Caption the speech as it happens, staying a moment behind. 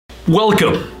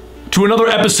Welcome to another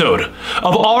episode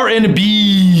of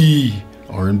R&B.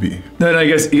 R&B. Then I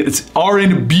guess it's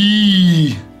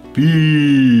R&B.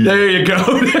 B. There you go.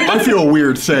 I feel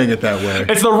weird saying it that way.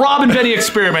 It's the Rob and Benny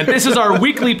Experiment. This is our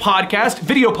weekly podcast,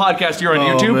 video podcast here on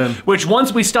YouTube, man. which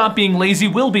once we stop being lazy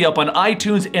will be up on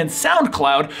iTunes and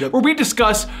SoundCloud, where we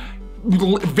discuss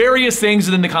various things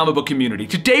within the comic book community.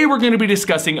 Today we're going to be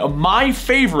discussing my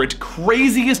favorite,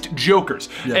 craziest Jokers.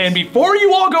 Yes. And before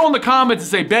you all go in the comments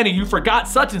and say, Benny, you forgot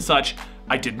such and such,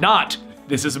 I did not.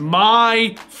 This is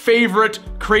my favorite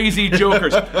crazy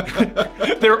Jokers.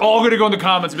 They're all gonna go in the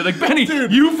comments and be like, Benny,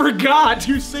 Dude, you forgot.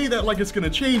 You say that like it's gonna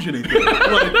change anything.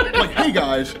 like, hey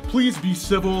guys, please be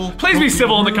civil. Please be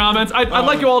civil in the comments. I'd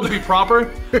like you all to be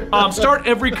proper. Start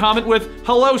every comment with,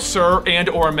 hello, sir, and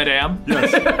or madam.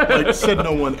 Yes, like said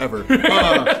no one ever.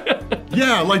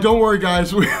 Yeah, like don't worry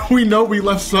guys, we know we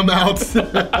left some out.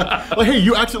 Like, hey,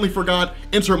 you accidentally forgot,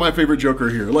 insert my favorite Joker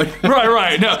here. Like,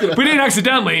 Right. No, we didn't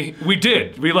accidentally. We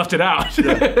did. We left it out.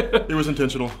 it was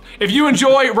intentional. If you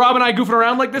enjoy Rob and I goofing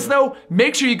around like this, though,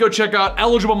 make sure you go check out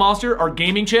Eligible Monster, our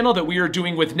gaming channel that we are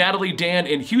doing with Natalie, Dan,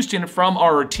 and Houston from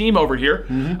our team over here.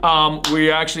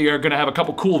 We actually are going to have a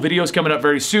couple cool videos coming up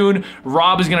very soon.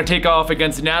 Rob is going to take off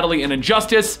against Natalie in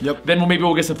Injustice. Yep. Then maybe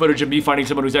we'll get some footage of me fighting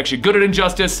someone who's actually good at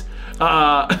Injustice.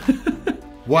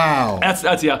 Wow.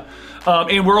 That's yeah.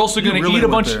 And we're also going to really eat a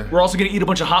went bunch. there. We're also going to eat a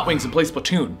bunch of hot wings and play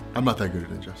Splatoon. I'm not that good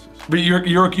at Injustice. But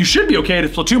you should be okay at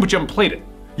Splatoon, but you haven't played it.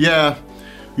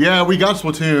 Yeah, we got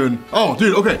Splatoon. Oh,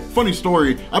 dude, okay, funny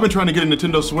story. I've been trying to get a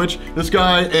Nintendo Switch. This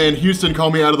guy in Houston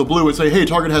called me out of the blue and say, hey,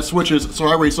 Target has Switches, so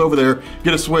I race over there,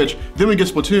 get a Switch. Then we get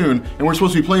Splatoon, and we're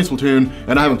supposed to be playing Splatoon,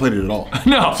 and I haven't played it at all.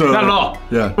 No, So, not at all.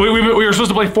 Yeah. We were supposed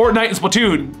to play Fortnite and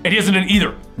Splatoon, and he hasn't done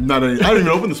either. I didn't even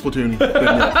open the Splatoon thing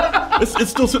yet.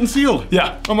 It's still sitting sealed.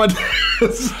 Yeah. On my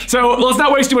So let's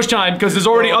not waste too much time, because there's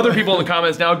already other people in the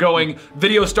comments now going,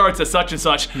 video starts at such and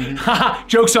such. Haha,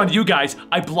 joke's on you guys.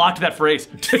 I blocked that phrase.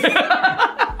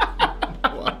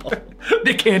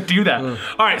 They can't do that. All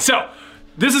right, so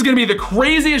this is gonna be the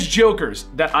craziest Jokers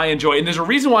that I enjoy, and there's a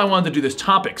reason why I wanted to do this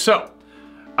topic. So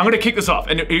I'm gonna kick this off,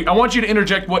 and I want you to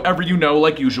interject whatever you know,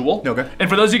 like usual. Okay. And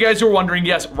for those of you guys who are wondering,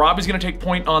 yes, Rob is gonna take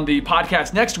point on the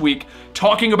podcast next week,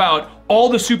 talking about all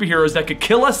the superheroes that could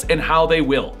kill us and how they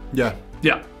will. Yeah,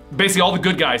 Yeah, basically all the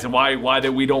good guys and why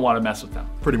we don't want to mess with them.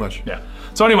 pretty much. Yeah.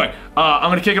 So anyway, I'm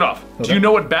gonna kick it off. Do Okay. you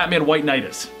know what Batman White Knight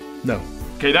is? No.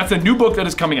 Okay, that's a new book that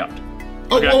is coming out.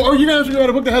 Okay. Oh, are you gonna ask me about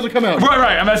a book that hasn't come out?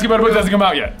 Right. I'm asking about a book that hasn't come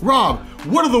out yet. Rob,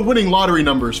 what are the winning lottery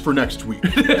numbers for next week?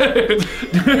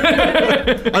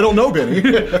 I don't know, Benny.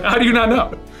 How do you not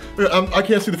know? I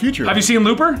can't see the future. Have you seen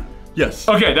Looper? Yes.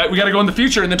 Okay, we got to go in the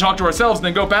future and then talk to ourselves and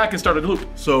then go back and start a loop.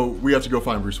 So we have to go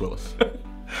find Bruce Willis.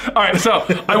 All right, so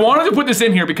I wanted to put this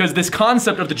in here because this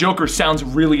concept of the Joker sounds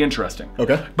really interesting.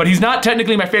 Okay. But he's not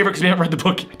technically my favorite because we haven't read the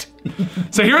book yet.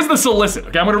 So here's the solicit.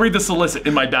 Okay, I'm gonna read the solicit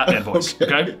in my Batman voice.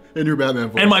 Okay. In your Batman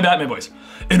voice. In my Batman voice.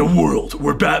 In a world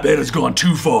where Batman has gone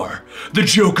too far, the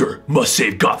Joker must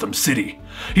save Gotham City.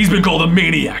 He's been called a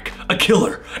maniac, a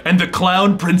killer, and the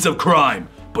clown prince of crime.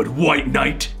 But White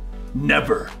Knight,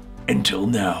 never until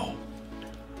now.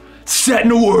 Set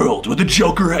in a world where the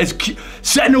Joker is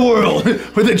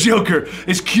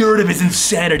cured of his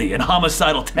insanity and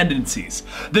homicidal tendencies.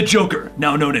 The Joker,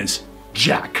 now known as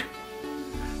Jack,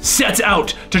 sets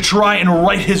out to try and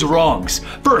right his wrongs.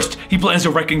 First, he plans to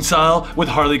reconcile with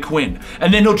Harley Quinn,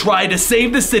 and then he'll try to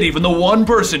save the city from the one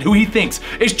person who he thinks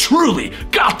is truly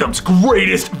Gotham's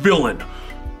greatest villain,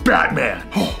 Batman.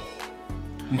 Oh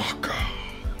my God.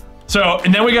 So,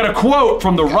 and then we got a quote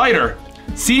from the writer.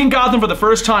 Seeing Gotham for the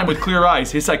first time with clear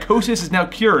eyes, his psychosis is now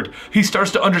cured. He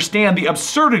starts to understand the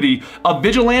absurdity of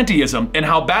vigilantism and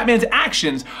how Batman's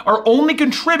actions are only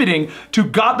contributing to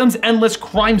Gotham's endless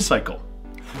crime cycle.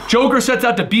 Joker sets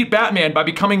out to beat Batman by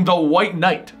becoming the White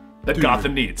Knight that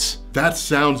Gotham needs. That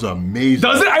sounds amazing.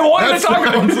 Does it? I wanted to talk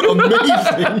about it.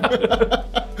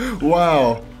 Amazing.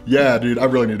 Wow. Yeah, dude, I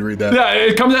really need to read that. Yeah,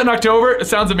 it comes out in October. It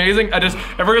sounds amazing. If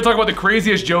we're gonna talk about the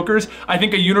craziest Jokers, I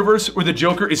think a universe where the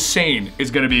Joker is sane is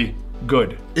gonna be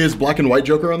good. Is Black and White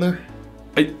Joker on there?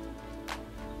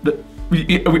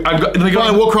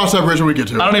 Fine, we'll cross that bridge when we get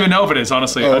to it. I don't even know if it is,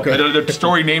 honestly. Oh, okay. The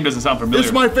story name doesn't sound familiar.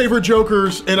 It's my favorite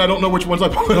Jokers, and I don't know which ones I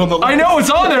put on the list. I know it's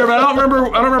on there, but I don't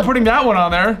remember putting that one on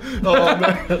there. Oh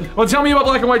man. Well, tell me about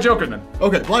Black and White Joker then.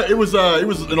 Okay, it was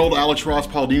an old Alex Ross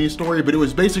Paul Dini story, but it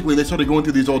was basically they started going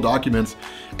through these old documents,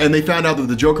 and they found out that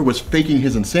the Joker was faking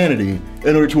his insanity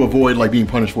in order to avoid like being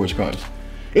punished for his crimes.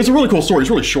 It's a really cool story. It's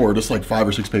really short. It's like 5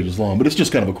 or 6 pages long, but it's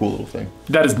just kind of a cool little thing.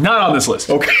 That is not on this list.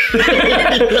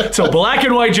 Okay. So Black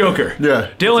and White Joker.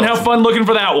 Yeah. Dylan, have fun looking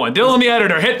for that one. Dylan, the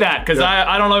editor, hit that, because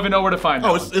I don't even know where to find it.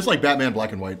 Oh, it's like Batman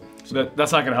Black and White.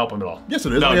 That's not going to help him at all. Yes,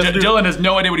 it is. No, Dylan has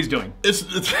no idea what he's doing. It's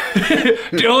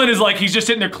Dylan is like, he's just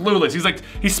sitting there clueless. He's like,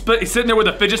 he's sitting there with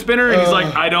a fidget spinner, and he's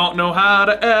like, I don't know how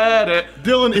to edit.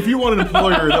 Dylan, if you want an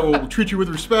employer that will treat you with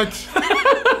respect,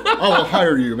 I will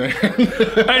hire you, man.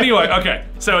 Anyway, okay,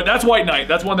 so that's White Knight.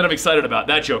 That's one that I'm excited about,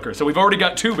 that Joker. So we've already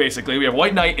got 2, basically. We have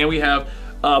White Knight, and we have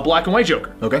Black and White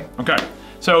Joker. Okay. Okay,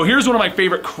 so here's one of my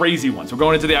favorite crazy ones. We're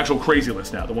going into the actual crazy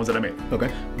list now, the ones that I made. Okay.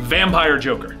 Vampire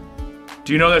Joker.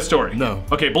 Do you know that story? No.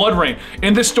 Okay, Blood Rain.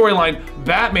 In this storyline,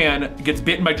 Batman gets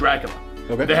bitten by Dracula.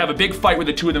 Okay. They have a big fight where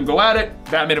the two of them go at it.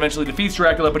 Batman eventually defeats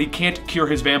Dracula, but he can't cure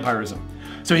his vampirism.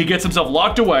 So he gets himself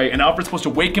locked away, and Alfred's supposed to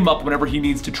wake him up whenever he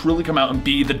needs to truly come out and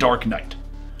be the Dark Knight.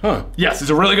 Huh. Yes, it's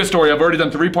a really good story. I've already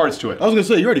done 3 parts to it. I was gonna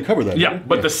say, you already covered that. Yeah,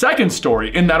 but the second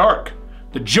story in that arc,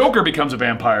 the Joker becomes a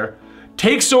vampire,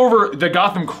 takes over the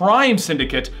Gotham crime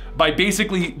syndicate by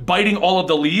basically biting all of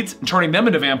the leads and turning them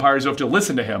into vampires who have to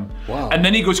listen to him. Wow. And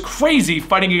then he goes crazy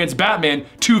fighting against Batman,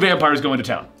 2 vampires go into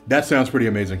town. That sounds pretty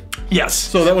amazing. Yes.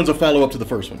 So that one's a follow-up to the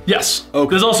first one. Yes. Okay.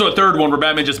 There's also a third one where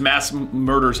Batman just mass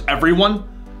murders everyone.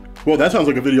 Well, that sounds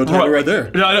like a video title right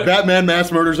there. No, Batman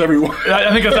mass murders everyone.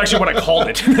 I think that's actually what I called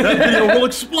it. That video will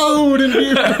explode in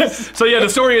views. So yeah, the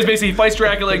story is basically he fights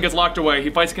Dracula and gets locked away.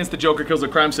 He fights against the Joker, kills the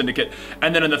crime syndicate.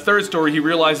 And then in the third story, he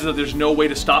realizes that there's no way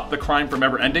to stop the crime from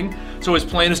ever ending. So his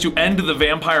plan is to end the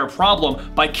vampire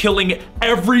problem by killing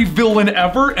every villain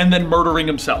ever and then murdering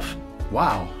himself.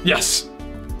 Wow. Yes.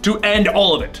 To end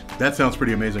all of it. That sounds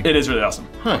pretty amazing. It is really awesome.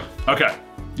 Huh. Okay.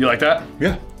 You like that?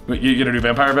 Yeah. You gonna do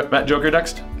Vampire Bat Joker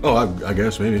next? Oh, I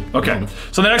guess maybe. Okay.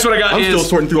 So the next one I got I'm is... still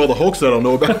sorting through all the Hulks that I don't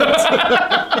know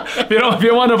about. if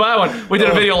you want to buy one, we did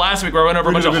a video last week where I went over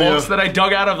a bunch of Hulks that I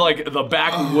dug out of like the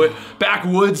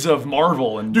backwoods of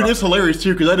Marvel. And dude, it's hilarious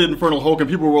too because I did Infernal Hulk and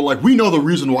people were like, "We know the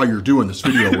reason why you're doing this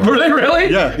video." Right? Were they really?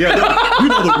 Yeah. We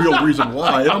know the real reason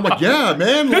why. And I'm like, yeah,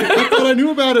 man. Like, I thought I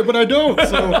knew about it, but I don't.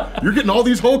 So you're getting all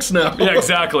these Hulks now. Yeah,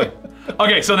 exactly.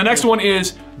 Okay, so the next one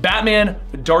is Batman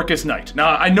Darkest Night.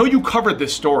 Now, I know you covered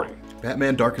this story.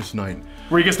 Batman Darkest Night.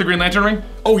 Where he gets the Green Lantern ring?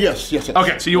 Oh yes.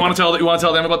 Okay, so you want to tell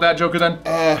them about that Joker then?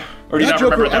 Or do you that not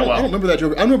Joker, remember it that well? I don't remember that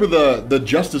Joker. I remember the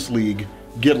Justice League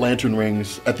get Lantern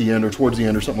rings at the end or towards the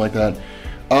end or something like that.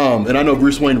 And I know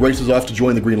Bruce Wayne races off to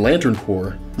join the Green Lantern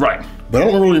Corps. Right. But I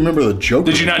don't really remember the Joker.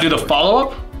 Did you not do the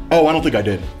follow-up? Oh, I don't think I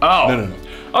did. Oh. No.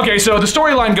 Okay, so the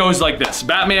storyline goes like this.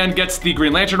 Batman gets the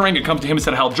Green Lantern ring. It comes to him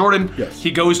instead of Hal Jordan. Yes.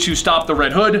 He goes to stop the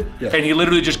Red Hood, Yes. and he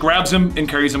literally just grabs him and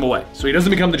carries him away. So he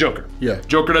doesn't become the Joker. Yeah.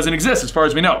 Joker doesn't exist as far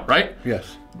as we know, right?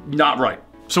 Yes. Not right.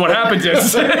 So what happens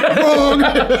is... Wrong!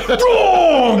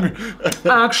 Wrong!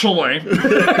 Actually.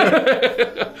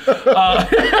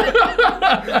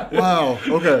 Wow,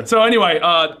 okay. So anyway,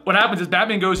 what happens is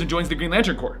Batman goes and joins the Green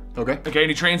Lantern Corps. Okay. Okay, and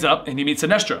he trains up and he meets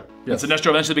Sinestro. Yes. And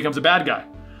Sinestro eventually becomes a bad guy.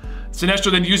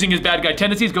 Sinestro then, using his bad guy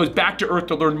tendencies, goes back to Earth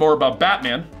to learn more about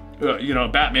Batman.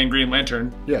 Batman, Green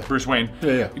Lantern, Yeah. Bruce Wayne.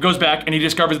 Yeah. He goes back and he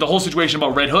discovers the whole situation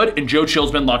about Red Hood and Joe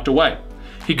Chill's been locked away.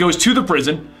 He goes to the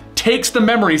prison, takes the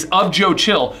memories of Joe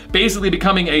Chill, basically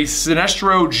becoming a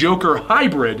Sinestro Joker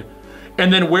hybrid,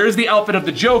 and then wears the outfit of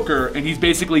the Joker, and he's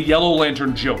basically Yellow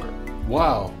Lantern Joker.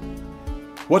 Wow.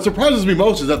 What surprises me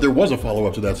most is that there was a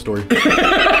follow-up to that story.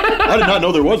 I did not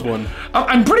know there was one.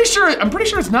 I'm pretty sure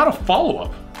it's not a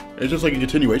follow-up. It's just like a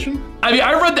continuation? I mean,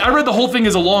 I read the whole thing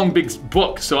as a long, big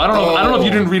book, so I don't know. I don't know if you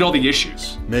didn't read all the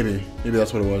issues. Maybe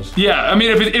that's what it was. Yeah, I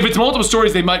mean, if it's multiple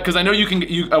stories, they might, because I know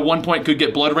you at one point could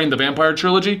get Blood Rain, the Vampire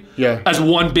Trilogy, Yeah. as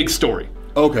one big story.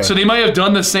 Okay. So they might have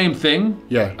done the same thing.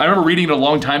 Yeah. I remember reading it a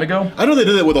long time ago. I know they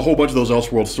did that with a whole bunch of those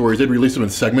Elseworld stories. They'd release them in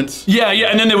segments. Yeah,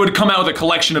 and then they would come out with a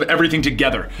collection of everything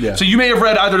together. Yeah. So you may have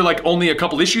read either like only a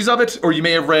couple issues of it, or you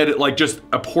may have read like just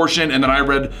a portion, and then I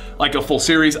read like a full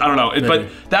series. I don't know, but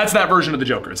that's that version of the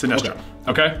Joker. It's Sinestro.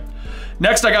 Okay.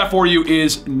 Next I got for you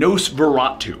is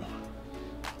Nosferatu.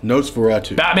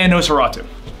 Nosferatu. Batman Nosferatu.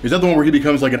 Is that the one where he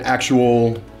becomes like an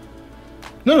actual?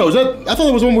 No. Is that? I thought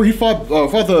that was the one where he fought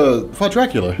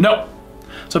Dracula. No.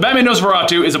 So Batman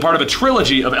Nosferatu is a part of a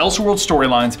trilogy of Elseworld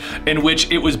storylines in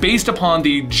which it was based upon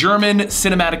the German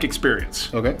cinematic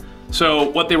experience. Okay. So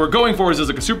what they were going for is there's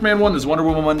like a Superman one, there's a Wonder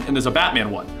Woman one, and there's a Batman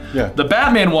one. Yeah. The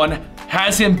Batman one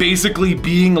has him basically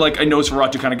being like a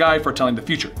Nosferatu kind of guy for telling the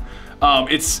future.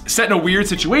 It's set in a weird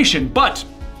situation, but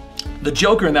the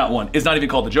Joker in that one is not even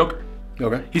called the Joker.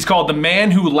 Okay. He's called the Man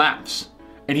Who Laughs.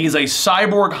 and he's a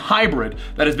cyborg hybrid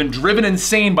that has been driven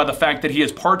insane by the fact that he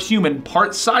is part human, part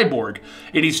cyborg,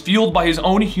 and he's fueled by his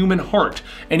own human heart,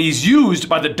 and he's used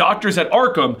by the doctors at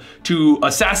Arkham to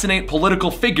assassinate political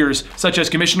figures such as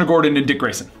Commissioner Gordon and Dick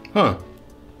Grayson. Huh.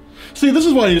 See, this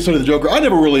is why I need to study the Joker. I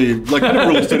never really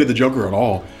studied the Joker at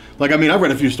all. Like, I mean, I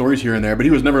read a few stories here and there, but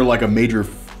he was never like a major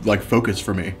focus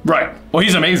for me. Right. Well,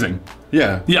 he's amazing.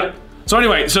 Yeah. Yeah. So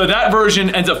anyway, so that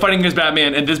version ends up fighting against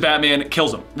Batman, and this Batman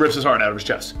kills him, rips his heart out of his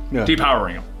chest,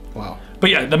 depowering him. Wow.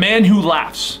 But yeah, the Man Who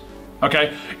Laughs.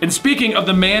 Okay. And speaking of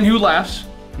the Man Who Laughs,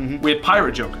 we have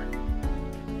Pirate Joker,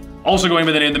 also going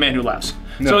by the name The Man Who Laughs.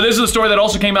 No. So this is a story that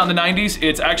also came out in the 90s.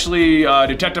 It's actually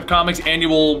Detective Comics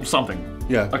annual something.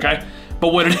 Yeah. Okay.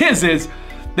 But what it is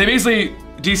they basically,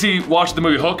 DC watched the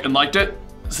movie Hook and liked it,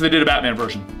 so they did a Batman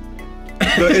version.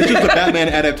 So it's just a Batman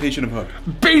adaptation of Hook.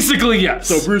 Basically, yes.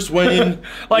 So Bruce Wayne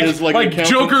is like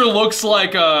Joker looks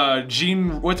like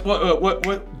Dustin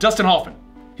Hoffman.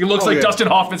 He looks like Dustin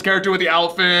Hoffman's character with the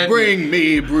outfit. Bring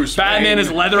me Bruce Batman Wayne.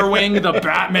 is Leatherwing, the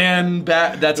Batman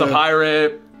that's a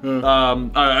pirate.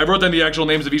 I wrote down the actual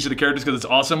names of each of the characters because it's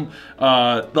awesome.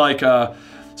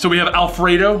 So we have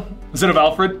Alfredo instead of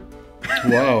Alfred.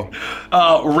 Wow.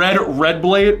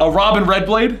 Redblade, Robin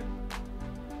Redblade.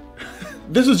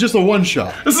 This is just a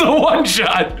one-shot. This is a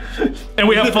one-shot. And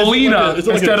we have Felina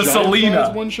instead of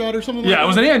Selena. One-shot or something like that? Yeah, it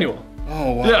was an annual.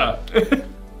 Oh, wow. Yeah.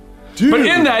 Dude. But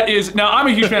in that is, now I'm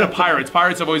a huge fan of pirates.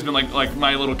 Pirates have always been like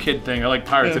my little kid thing. I like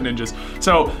pirates and ninjas.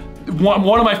 So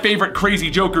one of my favorite crazy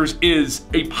Jokers is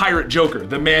a pirate Joker,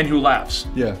 the Man Who Laughs.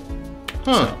 Yeah.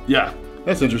 Huh. So, yeah.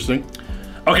 That's interesting.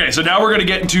 Okay, so now we're gonna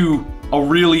get into a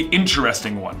really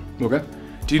interesting one. Okay.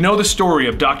 Do you know the story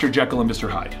of Dr. Jekyll and Mr.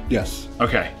 Hyde? Yes.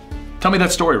 Okay. Tell me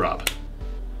that story, Rob.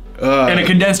 In a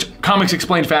condensed Comics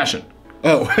Explained fashion.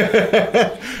 Oh.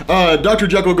 Dr.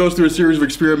 Jekyll goes through a series of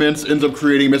experiments, ends up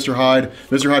creating Mr. Hyde.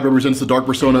 Mr. Hyde represents the dark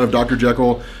persona of Dr.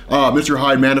 Jekyll. Mr.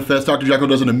 Hyde manifests. Dr. Jekyll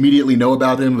doesn't immediately know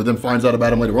about him, but then finds out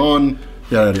about him later on.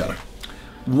 Yada, yada, yada.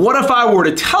 What if I were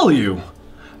to tell you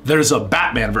there's a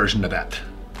Batman version of that?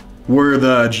 Where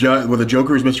the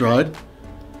Joker is Mr. Hyde?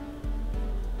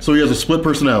 So he has a split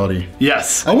personality.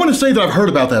 Yes. I want to say that I've heard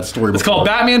about that story before. It's called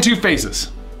Batman Two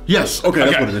Faces. Yes, okay,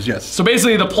 that's what it is, yes. So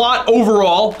basically the plot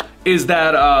overall is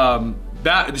that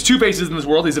there's two faces in this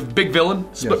world. He's a big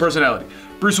villain, split personality.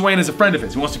 Bruce Wayne is a friend of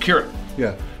his. He wants to cure it.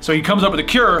 Yeah. So he comes up with a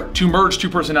cure to merge two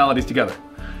personalities together.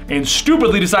 And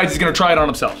stupidly decides he's going to try it on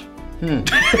himself. So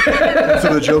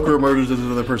the Joker emerges as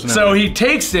another personality. So he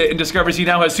takes it and discovers he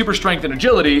now has super strength and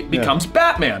agility, becomes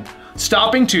Batman,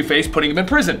 stopping Two-Face, putting him in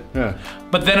prison. Yeah.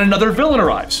 But then another villain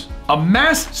arrives, a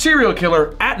mass serial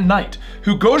killer at night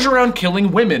who goes around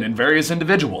killing women and various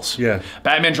individuals. Yeah.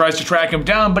 Batman tries to track him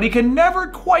down, but he can never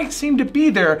quite seem to be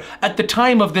there at the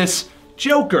time of this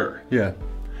Joker. Yeah.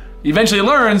 He eventually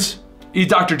learns he's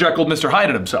Dr. Jekyll, Mr. Hyde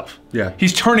himself. Yeah.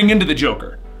 He's turning into the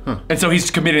Joker. And so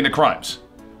he's committing the crimes.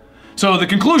 So the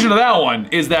conclusion of that one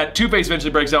is that Two-Face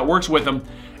eventually breaks out, works with him,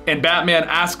 and Batman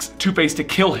asks Two-Face to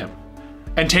kill him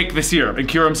and take the serum and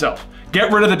cure himself.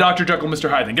 Get rid of the Dr. Jekyll, Mr.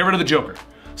 Hyde thing. Get rid of the Joker.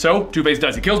 So Two-Face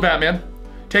does. He kills Batman,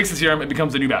 takes the serum, and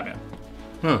becomes the new Batman.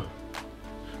 Huh.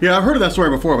 Yeah, I've heard of that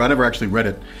story before, but I never actually read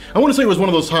it. I want to say it was one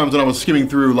of those times when I was skimming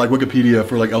through like Wikipedia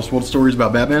for like Elseworld stories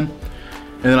about Batman,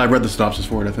 and then I read the synopsis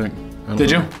for it, I think.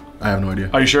 Did you? I have no idea.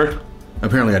 Are you sure?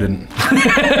 Apparently I didn't.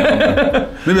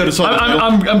 Maybe I just saw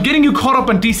I'm getting you caught up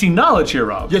on DC knowledge here,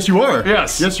 Rob. Yes, you are.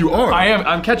 Yes. Yes, you are. I am.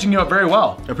 I'm catching you up very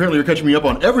well. Apparently you're catching me up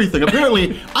on everything.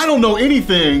 Apparently I don't know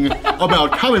anything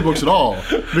about comic books at all,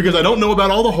 because I don't know about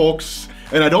all the Hulks,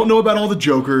 and I don't know about all the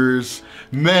Jokers.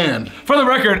 Man. For the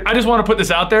record, I just want to put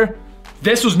this out there.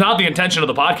 This was not the intention of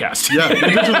the podcast. Yeah, the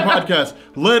intention of the podcast.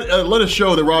 Let us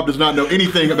show that Rob does not know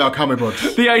anything about comic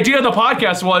books. The idea of the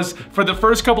podcast was, for the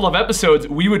first couple of episodes,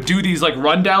 we would do these like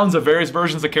rundowns of various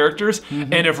versions of characters,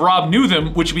 and if Rob knew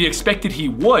them, which we expected he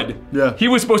would, he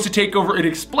was supposed to take over and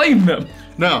explain them.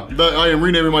 Now, I am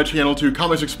renaming my channel to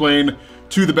Comics Explained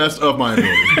to the best of my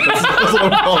ability. That's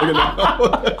what I'm calling it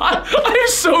now. I'm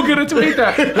so gonna tweet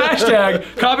that.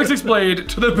 Hashtag Comics Explained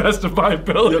to the best of my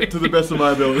ability. Yep, to the best of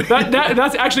my ability.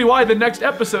 That's actually why the next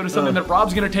episode is something that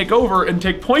Rob's gonna take over and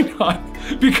take point on,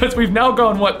 because we've now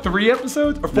gone, what, 3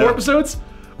 episodes? Or 4 episodes?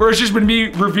 Where it's just been me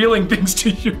revealing things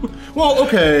to you. Well,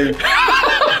 okay.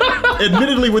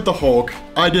 Admittedly, with the Hulk,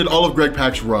 I did all of Greg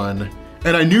Pak's run,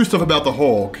 and I knew stuff about the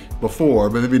Hulk before,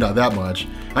 but maybe not that much.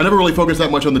 I never really focused that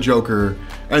much on the Joker,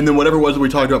 and then whatever it was that we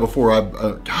talked about before,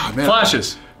 God, man.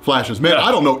 Flashes. Man,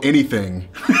 I don't know anything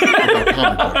about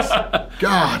comic books.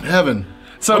 God, heaven.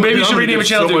 So maybe you should rename a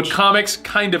channel so to Comics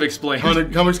Kind of Explained.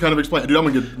 Comics Kind of Explained. Dude, I'm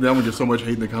gonna get so much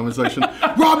hate in the comment section.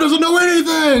 Rob doesn't know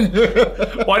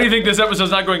anything! Why do you think this episode's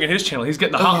not going in his channel? He's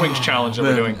getting the Hot Wings challenge that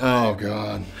we're doing. Oh,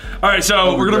 God. All right,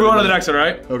 so we're gonna move on to the next one, all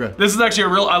right? Okay. This is actually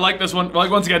I like this one.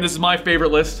 Like, once again, this is my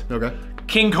favorite list. Okay.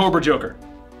 King Cobra Joker.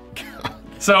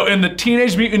 So in the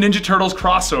Teenage Mutant Ninja Turtles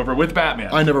crossover with Batman.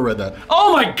 I never read that.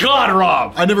 Oh my God,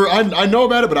 Rob! I know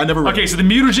about it, but I never read it. Okay, so the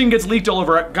mutagen gets leaked all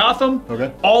over Gotham.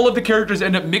 Okay. All of the characters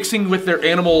end up mixing with their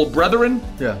animal brethren.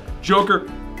 Yeah. Joker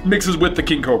mixes with the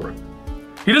King Cobra.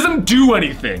 He doesn't do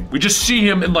anything. We just see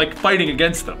him in like fighting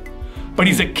against them. But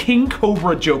he's a King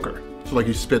Cobra Joker. So like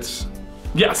he spits.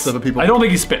 Yes. 7 people. I don't think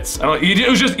he spits.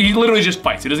 He literally just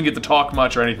fights. He doesn't get to talk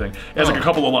much or anything. He has like a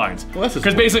couple of lines. Well, that's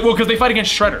because they fight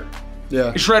against Shredder.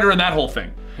 Yeah. Shredder and that whole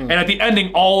thing. And at the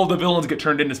ending, all of the villains get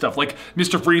turned into stuff. Like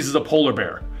Mr. Freeze is a polar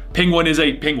bear. Penguin is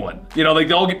a penguin. You know, like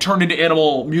they all get turned into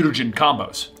animal mutagen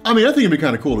combos. I mean, I think it'd be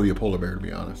kind of cool to be a polar bear, to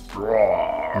be honest.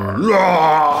 I'm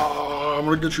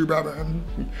gonna get you, Batman.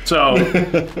 So,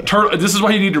 this is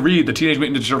why you need to read the Teenage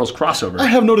Mutant Ninja Turtles crossover. I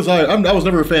have no desire. I was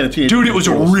never a fan of Teenage Dude, it Mutant was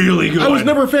Ninja Turtles. really good. I was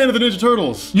never a fan of the Ninja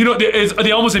Turtles. You know,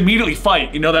 they almost immediately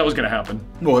fight. You know that was gonna happen.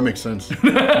 Well, it makes sense.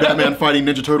 Batman fighting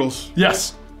Ninja Turtles.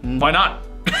 Yes. Why not?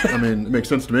 I mean, it makes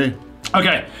sense to me.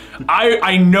 Okay,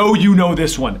 I know you know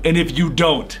this one, and if you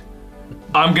don't,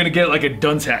 I'm gonna get like a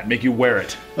dunce hat and make you wear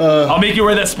it. I'll make you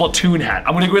wear that Splatoon hat.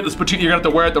 I'm gonna go get the Splatoon. You're gonna have to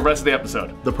wear it the rest of the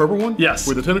episode. The purple one? Yes.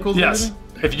 With the tentacles? Yes.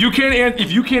 And If you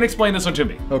can't explain this one to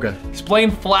me, okay. Explain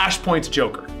Flashpoint's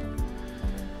Joker.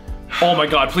 Oh my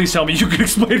God! Please tell me you can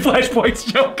explain Flashpoint's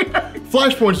Joker.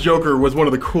 Flashpoint's Joker was one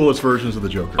of the coolest versions of the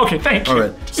Joker. Okay, thank you. All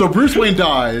right. So Bruce Wayne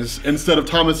dies instead of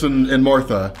Thomas and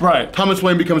Martha. Right. Thomas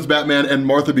Wayne becomes Batman and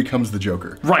Martha becomes the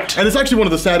Joker. Right. And it's actually one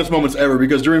of the saddest moments ever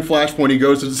because during Flashpoint he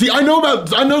goes to see. I know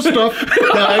stuff,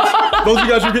 guys. Those of you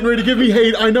guys who are getting ready to give me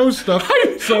hate, I know stuff.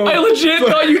 I legit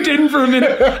thought you didn't for a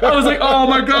minute. I was like, oh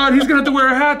my God, he's gonna have to wear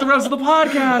a hat the rest of the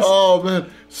podcast. Oh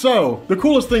man. So the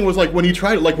coolest thing was like when he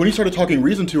started talking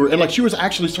reason to her, and like she was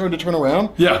actually starting to turn around.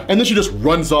 Yeah. And then she just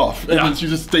runs off, and Yeah. then she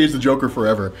just stays the Joker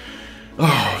forever.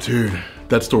 Oh, dude,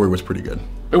 that story was pretty good.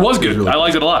 It was good. really I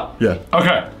liked it a lot. Yeah.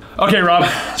 Okay, Rob.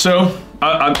 So,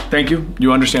 thank you.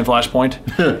 You understand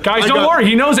Flashpoint. Guys, don't worry.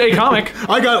 He knows a comic.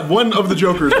 I got one of the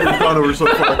Jokers we've gone over so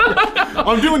far.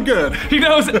 I'm doing good. He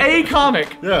knows a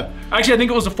comic. Yeah. Actually, I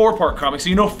think it was a 4-part comic, so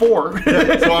you know 4.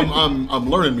 Yeah. So I'm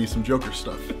learning me some Joker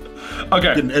stuff.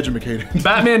 Okay. Getting educated.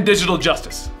 Batman Digital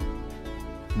Justice.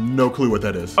 No clue what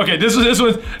that is. Okay, this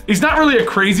was. He's not really a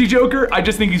crazy Joker. I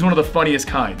just think he's one of the funniest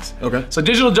kinds. Okay. So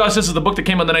Digital Justice is the book that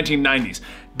came out in the 1990s.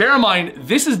 Bear in mind,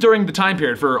 this is during the time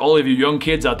period for all of you young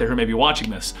kids out there who may be watching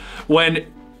this, when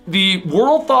the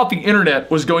world thought the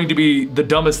internet was going to be the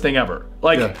dumbest thing ever.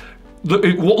 Like. Yeah.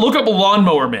 Look up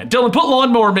Lawnmower Man. Dylan, put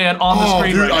Lawnmower Man on the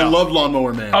screen dude, right now. I love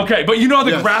Lawnmower Man. Okay, but you know the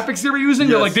Yes. graphics they were using?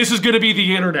 They're Yes. like, this is gonna be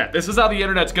the internet. This is how the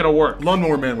internet's gonna work.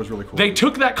 Lawnmower Man was really cool. They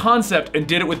took that concept and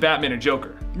did it with Batman and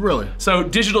Joker. Really? So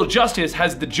Digital Justice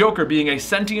has the Joker being a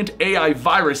sentient AI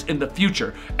virus in the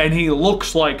future, and he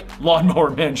looks like Lawnmower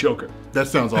Man Joker. That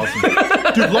sounds awesome.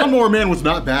 Dude, Lawnmower Man was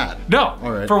not bad. No,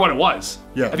 All right. for what it was.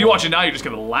 Yeah. If you watch it now, you're just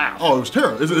gonna laugh. Oh, it was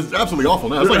terrible. It's absolutely awful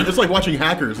now. It's like watching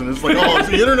Hackers, and it's like, oh, it's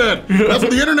the internet. That's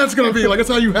what the internet's gonna be. Like, that's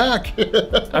how you hack.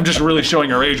 I'm just really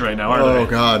showing our age right now, aren't Oh I?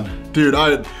 God, dude,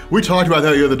 we talked about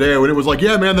that the other day when it was like,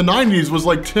 yeah, man, the '90s was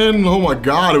like 10. Oh my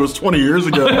God, it was 20 years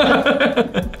ago.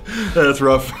 That's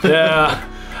rough. Yeah.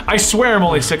 I swear I'm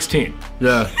only 16.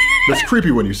 Yeah, that's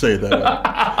creepy when you say that.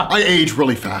 I age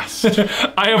really fast.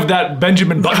 I have that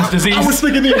Benjamin Button's disease. I was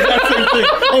thinking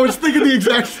the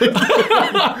exact same thing.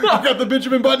 I got the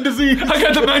Benjamin Button disease. I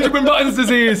got the Benjamin Button's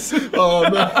disease. Oh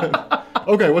man.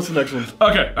 Okay, what's the next one?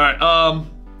 Okay, all right.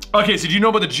 Okay, so do you know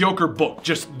about the Joker book?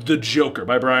 Just The Joker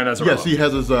by Brian Azzarello. Yes, he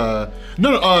has his.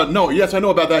 No. Yes, I know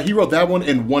about that. He wrote that one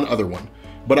and one other one,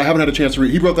 but I haven't had a chance to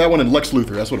read. He wrote that one and Lex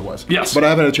Luthor. That's what it was. Yes. But I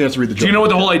haven't had a chance to read the Joker. Do you know what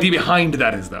the whole idea behind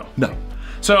that is, though? No.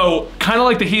 So, kind of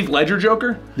like the Heath Ledger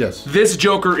Joker. Yes. This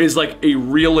Joker is like a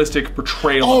realistic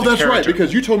portrayal Oh, of the that's right, character.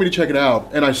 because you told me to check it out,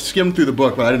 and I skimmed through the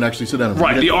book, but I didn't actually sit down and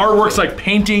Right, read the it. artwork's like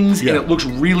paintings, Yeah. and it looks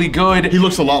really good. He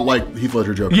looks a lot like Heath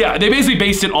Ledger Joker. Yeah, they basically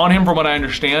based it on him from what I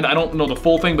understand. I don't know the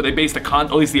full thing, but they based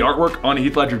at least the artwork on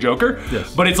Heath Ledger Joker.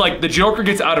 Yes. But it's like the Joker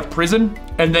gets out of prison,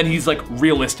 and then he's like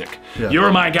realistic. Yeah.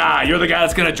 You're my guy. You're the guy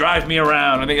that's gonna drive me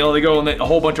around. And they go and a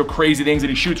whole bunch of crazy things, and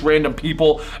he shoots random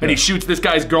people, and he shoots this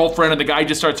guy's girlfriend, and the guy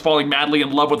just starts falling madly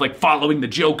in love with like following the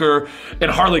Joker, and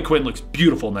Harley Quinn looks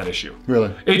beautiful in that issue.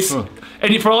 Really? It's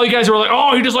and for all you guys who are like,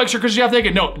 oh, he just likes her because she's half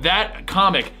naked. No, that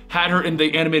comic had her in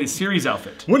the animated series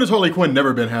outfit. When has Harley Quinn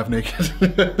never been half naked?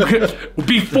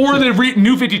 Before the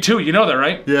New 52, you know that,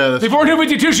 right? Yeah, that's Before New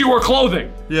 52, she wore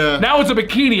clothing. Yeah. Now it's a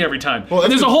bikini every time. Well,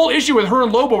 and there's a whole issue with her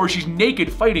and Lobo where she's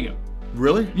naked fighting him.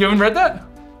 Really? You haven't read that?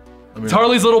 It's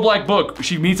Harley's little black book.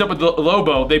 She meets up with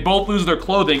Lobo. They both lose their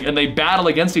clothing and they battle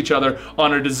against each other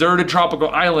on a deserted tropical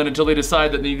island until they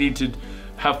decide that they need to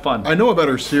have fun. I know about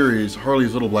her series,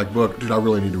 Harley's Little Black Book. Dude, I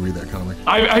really need to read that comic.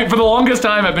 I for the longest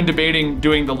time, I've been debating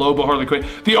doing the Lobo Harley Quinn.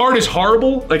 The art is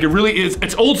horrible. Like, it really is.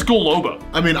 It's old school Lobo.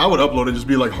 I mean, I would upload it, just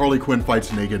be like Harley Quinn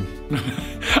fights naked.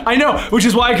 I know, which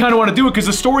is why I kind of want to do it, because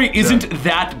the story isn't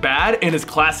that bad and is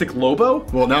classic Lobo.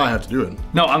 Well, now I have to do it.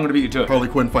 No, I'm going to beat you to it. Harley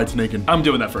Quinn fights naked. I'm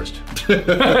doing that first.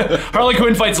 Harley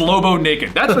Quinn fights Lobo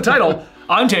naked. That's the title.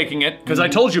 I'm taking it, because I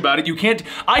told you about it. You can't,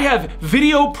 I have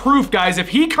video proof, guys. If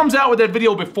he comes out with that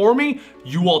video before me,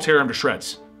 you all tear him to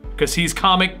shreds. Because he's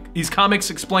comics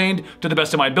explained to the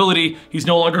best of my ability. He's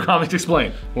no longer comics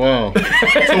explained. Wow.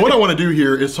 So what I want to do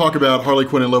here is talk about Harley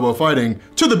Quinn and Lobo fighting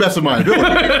to the best of my ability.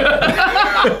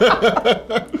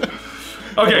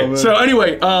 Okay, so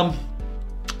anyway,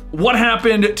 what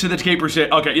happened to the Cape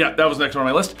Crusader? Okay, yeah, that was the next one on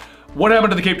my list. What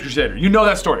happened to the Cape Crusader? You know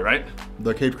that story, right?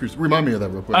 The Cape Crusader. Remind me of that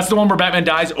real quick. That's the one where Batman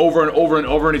dies over and over and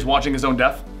over and he's watching his own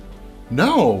death?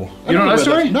 No. You don't know that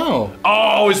story? No.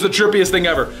 Oh, it's the trippiest thing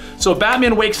ever. So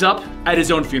Batman wakes up at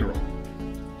his own funeral.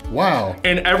 Wow.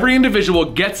 And every individual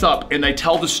gets up and they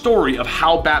tell the story of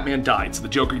how Batman died. So the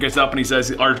Joker gets up and he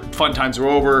says, our fun times are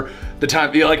over. The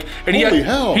time, like, and Holy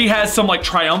hell. He has some like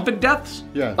triumphant deaths.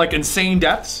 Yeah. Like insane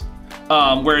deaths.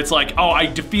 Where it's like, oh, I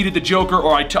defeated the Joker,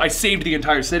 or I saved the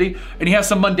entire city. And he has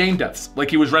some mundane deaths, like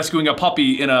he was rescuing a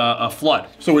puppy in a flood.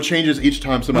 So it changes each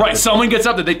time somebody. Right, someone gets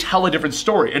up that they tell a different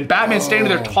story. And Batman's standing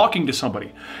there talking to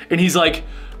somebody. And he's like,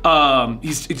 and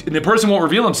the person won't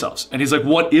reveal themselves. And he's like,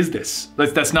 what is this?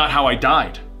 That's not how I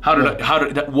died.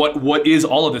 What is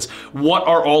all of this? What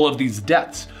are all of these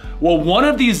deaths? Well, one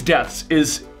of these deaths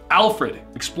is Alfred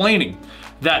explaining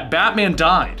that Batman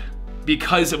died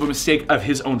because of a mistake of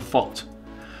his own fault.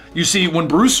 You see, when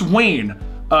Bruce Wayne,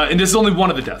 and this is only one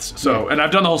of the deaths, so, and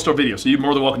I've done the whole story video, so you're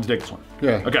more than welcome to take this one.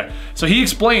 Yeah. Okay, so he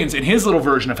explains in his little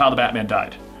version of how the Batman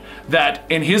died, that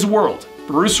in his world,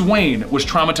 Bruce Wayne was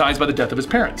traumatized by the death of his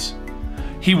parents.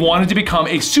 He wanted to become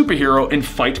a superhero and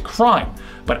fight crime,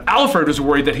 but Alfred was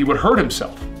worried that he would hurt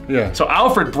himself. Yeah. So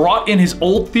Alfred brought in his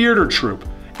old theater troupe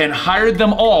and hired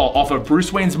them all off of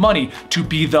Bruce Wayne's money to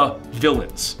be the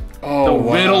villains. Oh,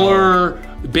 the Riddler,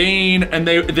 Bane, and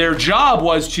their job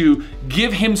was to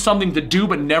give him something to do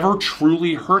but never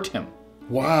truly hurt him.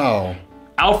 Wow.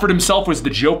 Alfred himself was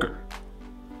the Joker.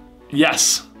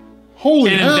 Yes. Holy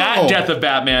hell. And in that death of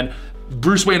Batman,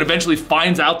 Bruce Wayne eventually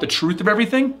finds out the truth of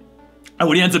everything. And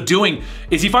what he ends up doing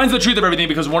is he finds the truth of everything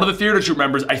because one of the theater troupe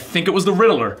members, I think it was the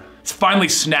Riddler, is finally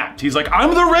snapped. He's like,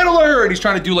 I'm the Riddler! And he's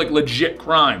trying to do like legit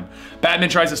crime. Batman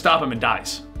tries to stop him and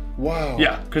dies. Wow.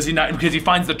 Yeah, because he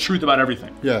finds the truth about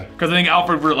everything. Yeah. Because I think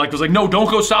Alfred was like, no, don't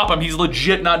go stop him. He's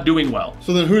legit not doing well.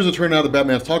 So then who does it turn out that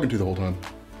Batman's talking to the whole time?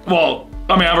 Well,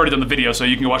 I mean, I've already done the video, so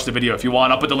you can watch the video if you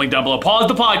want. I'll put the link down below. Pause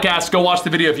the podcast, go watch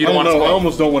the video if you don't want to spoil. I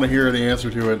almost don't want to hear the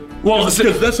answer to it. Well,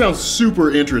 because that sounds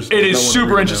super interesting. It is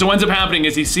super interesting. So what ends up happening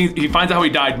is he finds out how he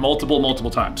died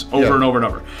multiple times, over and over and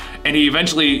over. And he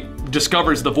eventually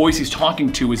discovers the voice he's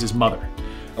talking to is his mother.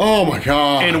 Oh my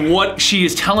God. And what she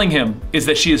is telling him is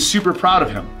that she is super proud of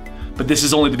him, but this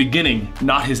is only the beginning,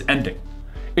 not his ending.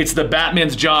 It's the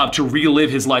Batman's job to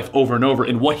relive his life over and over,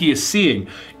 and what he is seeing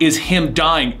is him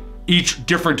dying each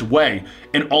different way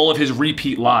in all of his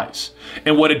repeat lives.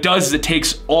 And what it does is it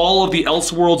takes all of the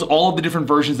Elseworlds, all of the different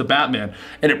versions of Batman,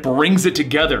 and it brings it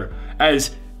together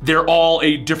as they're all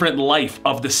a different life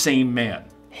of the same man.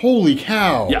 Holy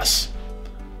cow. Yes.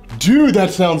 Dude,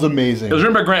 that sounds amazing. It was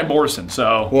written by Grant Morrison,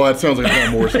 so. Well, that sounds like a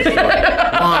Grant Morrison story.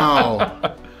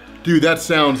 Wow. Dude, that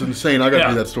sounds insane. I gotta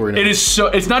do that story now. It is so,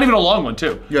 it's not even a long one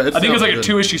too. Yeah, I think it's like good.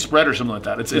 a 2-issue spread or something like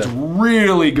that. It's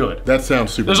really good. That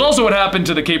sounds super There's good. also what happened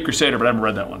to the Cape Crusader, but I haven't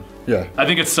read that one. Yeah. I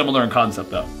think it's similar in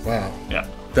concept though. Wow. Yeah.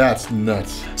 That's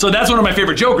nuts. So that's one of my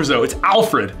favorite Jokers though. It's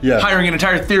Alfred hiring an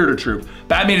entire theater troupe.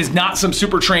 Batman is not some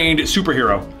super trained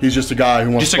superhero. He's just a guy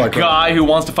who wants to fight crime. Who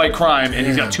wants to fight crime and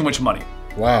he's got too much money.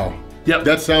 Wow. Yep.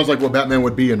 That sounds like what Batman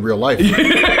would be in real life.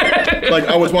 Like,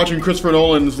 I was watching Christopher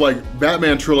Nolan's, like,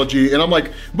 Batman trilogy, and I'm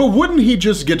like, but wouldn't he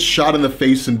just get shot in the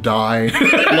face and die?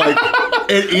 Like,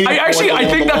 I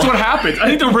think that's what happens. I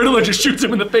think the Riddler just shoots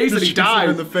him in the face and he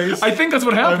dies. In the face. I think that's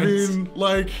what happens. I mean,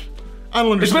 like, I don't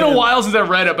It's understand. been a while since I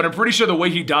read it, but I'm pretty sure the way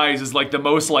he dies is like the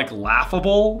most like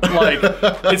laughable. Like,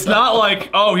 it's not like,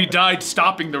 oh, he died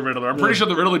stopping the Riddler. I'm pretty sure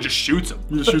the Riddler just shoots him.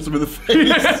 He just shoots him in the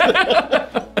face.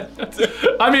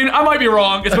 I mean, I might be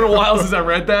wrong. It's been a while since I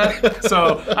read that.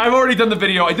 So I've already done the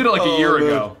video. I did it like a year man.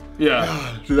 ago.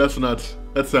 Yeah. Dude, that's nuts.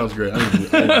 That sounds great. I need to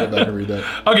go back and read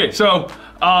that. Okay, so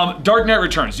Dark Knight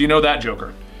Returns. Do you know that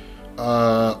Joker?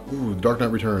 Dark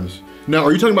Knight Returns. Now,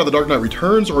 are you talking about the Dark Knight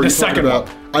Returns, or are you talking second about?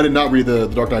 I did not read the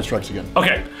Dark Knight Strikes Again.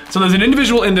 Okay, so there's an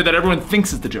individual in there that everyone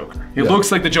thinks is the Joker. He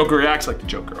looks like the Joker, he acts like the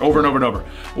Joker, over and over and over.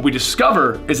 What we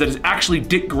discover is that it's actually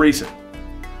Dick Grayson.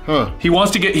 Huh? He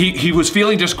wants to get, he was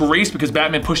feeling disgraced because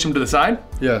Batman pushed him to the side.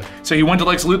 Yeah. So he went to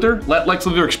Lex Luthor, let Lex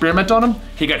Luthor experiment on him.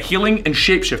 He got healing and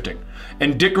shapeshifting.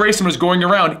 And Dick Grayson was going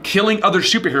around killing other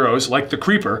superheroes like the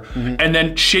Creeper, and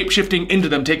then shapeshifting into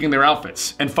them, taking their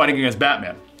outfits, and fighting against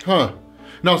Batman. Huh.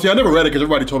 No, see, I never read it because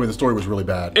everybody told me the story was really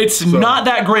bad. It's not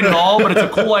that great at all, but it's a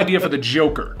cool idea for the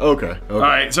Joker. Okay. All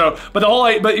right, so, but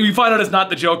you find out it's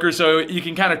not the Joker, so you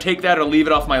can kind of take that or leave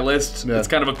it off my list. Yeah. It's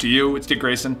kind of up to you. It's Dick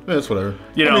Grayson. Yeah, that's whatever.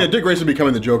 You know. I mean, Dick Grayson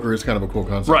becoming the Joker is kind of a cool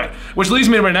concept. Right, which leads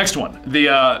me to my next one, the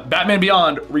Batman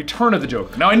Beyond: Return of the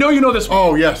Joker. Now I know you know this one.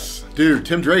 Oh yes, dude,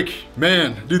 Tim Drake,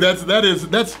 man, dude,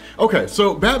 that's okay.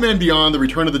 So Batman Beyond: The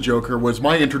Return of the Joker was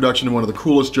my introduction to one of the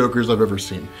coolest Jokers I've ever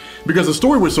seen, because the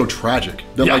story was so tragic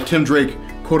that like Tim Drake,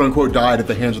 quote unquote, died at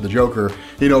the hands of the Joker.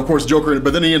 You know, of course, Joker,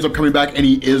 but then he ends up coming back and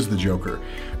he is the Joker,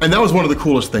 and that was one of the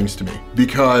coolest things to me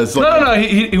because like, No,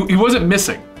 he wasn't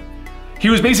missing. He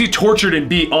was basically tortured and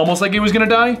beat almost like he was gonna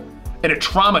die, and it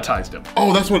traumatized him.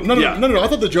 Oh, that's what. No, I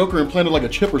thought the Joker implanted like a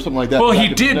chip or something like that. Well, back he in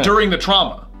his did neck. during the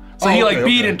trauma. So he like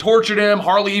beat and tortured him.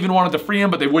 Harley even wanted to free him,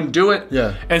 but they wouldn't do it.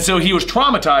 Yeah. And so he was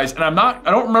traumatized, and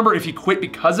I don't remember if he quit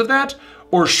because of that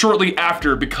or shortly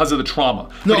after because of the trauma.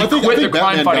 No, But he I think quit the Batman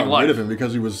crime-fighting got life. rid of him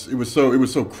because it was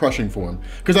so crushing for him.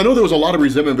 Because I know there was a lot of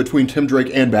resentment between Tim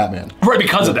Drake and Batman. Right,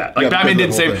 because of that. Like, Yeah, Batman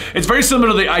because didn't of the save whole It's very similar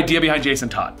to the idea behind Jason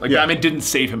Todd. Like, Yeah. Batman didn't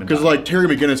save him in Because time. like Terry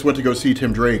McGinnis went to go see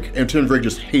Tim Drake, and Tim Drake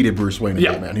just hated Bruce Wayne and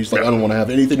Yeah. Batman. He's like, Yeah. I don't want to have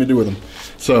anything to do with him.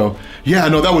 So yeah,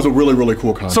 no, that was a really, really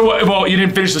cool concept. So, well, you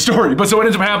didn't finish the story, but so what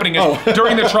ends up happening is Oh.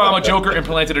 during the trauma, Joker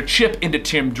implanted a chip into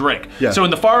Tim Drake. Yeah. So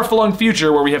in the far-flung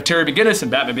future where we have Terry McGinnis and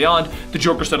Batman Beyond, the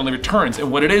Joker suddenly returns.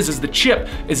 And what it is the chip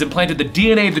is implanted the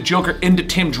DNA of the Joker into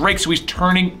Tim Drake, so he's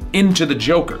turning into the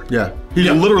Joker. yeah, he's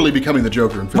literally becoming the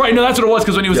Joker. Right, no, that's what it was,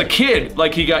 because when he was Yeah. a kid,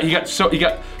 like he got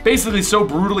basically so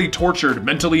brutally tortured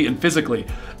mentally and physically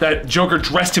that Joker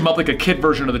dressed him up like a kid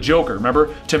version of the Joker, remember?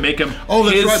 To make him Oh,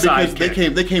 that's his right, because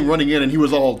sidekick. they came running in and he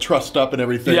was all trussed up and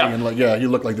everything, Yeah. and like he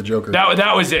looked like the Joker.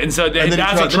 That was it, and so And then he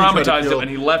that's what tried- then he tried to traumatized kill- him,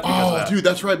 and he left because of that. Oh, dude,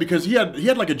 that's right, because he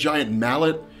had like a giant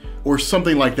mallet or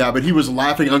something like that, but he was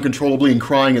laughing uncontrollably and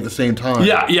crying at the same time.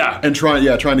 Yeah. And trying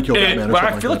to kill Batman. Or Well, I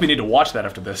something feel like we need to watch that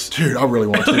after this. Dude, I really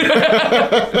want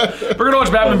to. We're gonna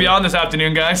watch Batman Beyond this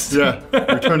afternoon, guys. Yeah,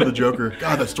 Return to the Joker.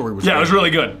 God, that story was. Yeah, it great. was really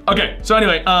good. Okay, so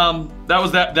anyway, that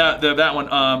was that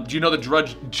one. Do you know the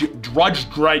Drudge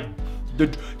Dredd? The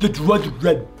Drudge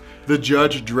Dredd. The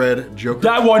Judge Dredd Joker.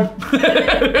 That one.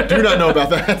 Do not know about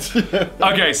that.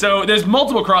 Okay, so there's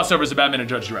multiple crossovers of Batman and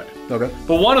Judge Dredd. Okay.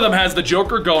 But one of them has the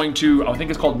Joker going to, I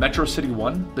think it's called Metro City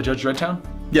 1, the Judge Dredd town.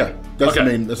 Yeah, that's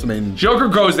Okay. the main. Joker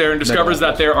goes there and discovers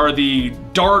that there are the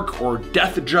dark or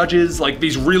death judges, like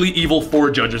these really evil 4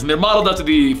 judges, and they're modeled after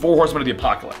the 4 horsemen of the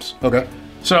apocalypse. Okay.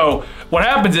 So what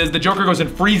happens is the Joker goes and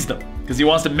frees them because he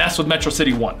wants to mess with Metro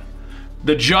City 1.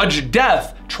 The Judge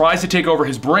Death tries to take over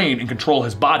his brain and control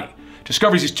his body.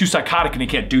 Discovers he's too psychotic and he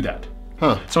can't do that.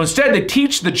 Huh. So instead they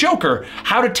teach the Joker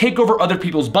how to take over other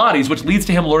people's bodies, which leads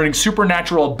to him learning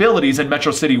supernatural abilities in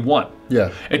Metro City 1.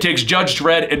 Yeah. It takes Judge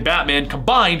Dredd and Batman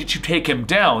combined to take him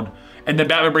down, and then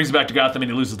Batman brings him back to Gotham and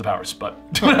he loses the powers, but...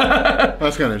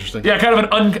 That's kind of interesting. Yeah, kind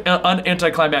of an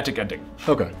anticlimactic ending.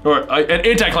 Okay. Or an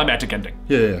anticlimactic ending.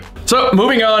 Yeah. So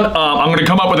moving on, I'm gonna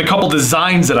come up with a couple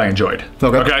designs that I enjoyed.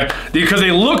 Okay. Because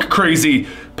they look crazy,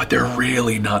 but they're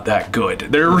really not that good.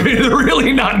 They're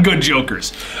really not good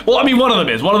Jokers. Well, I mean, one of them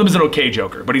is. One of them is an okay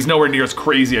Joker, but he's nowhere near as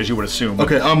crazy as you would assume.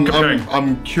 Okay. Comparing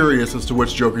I'm curious as to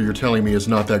which Joker you're telling me is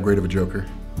not that great of a Joker.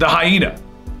 the Hyena.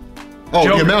 Oh,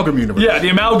 Joker. the Amalgam Universe. Yeah, the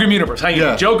Amalgam Universe. Hyena.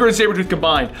 Yeah. Joker and Sabretooth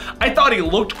combined. I thought he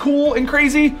looked cool and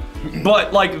crazy,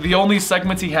 but like the only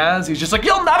segments he has, he's just like,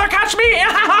 "You'll never catch me!"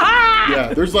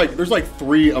 Yeah, there's like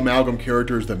 3 Amalgam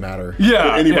characters that matter. Yeah,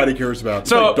 that anybody yeah. cares about. It's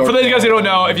So, like Dark for those of you guys who don't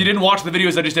Claw. know, if you didn't watch the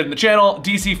videos I just did in the channel,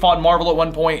 DC fought Marvel at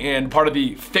one point, and part of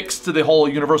the fix to the whole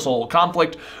Universal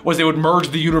conflict was they would merge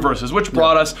the universes, which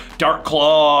brought us Dark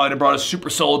Claw, and it brought us Super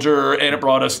Soldier, and it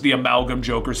brought us the Amalgam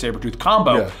Joker Sabretooth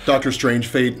combo. Yeah, Doctor Strange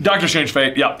Fate. Doctor Strange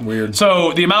Fate, yeah. Weird.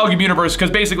 So the Amalgam Universe,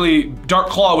 because basically Dark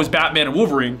Claw was Batman and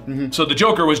Wolverine, so the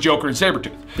Joker was Joker Joker and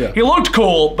Sabretooth. Yeah. He looked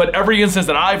cool, but every instance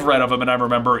that I've read of him and I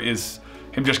remember is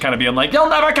him just kind of being like, "You'll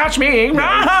never catch me!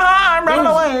 I'm running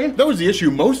away!" That was the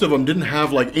issue. Most of them didn't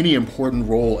have like any important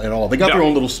role at all. They got their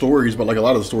own little stories, but like a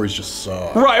lot of the stories just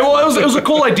suck. Right, well, it was a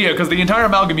cool idea because the entire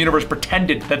Amalgam universe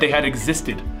pretended that they had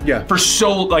existed for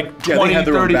so like 20, they had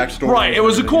their 30. Own backstory. Right, it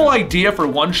was a cool idea for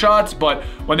one-shots, but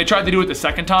when they tried to do it the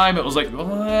second time, it was like,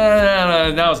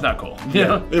 now it's not cool.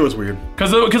 Yeah, it was weird.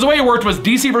 Because the way it worked was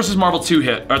DC versus Marvel 3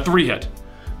 hit.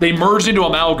 They merged into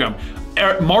Amalgam.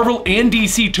 Marvel and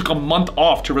DC took a month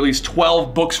off to release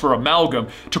 12 books for Amalgam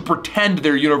to pretend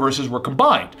their universes were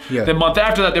combined. Yeah. The month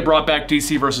after that, they brought back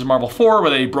DC versus Marvel 4,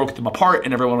 where they broke them apart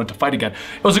and everyone went to fight again.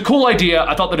 It was a cool idea.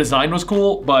 I thought the design was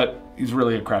cool, but he's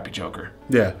really a crappy Joker.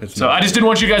 Yeah, So I just didn't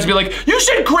want you guys to be like, "You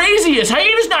said crazy, his height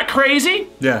is not crazy."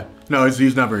 Yeah, no,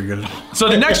 he's not very good at all. So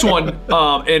the next one,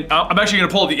 and I'm actually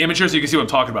gonna pull up the image here so you can see what I'm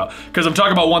talking about. Because I'm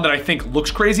talking about one that I think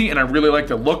looks crazy and I really like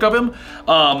the look of him.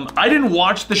 I didn't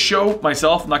watch the show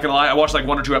myself, I'm not gonna lie. I watched like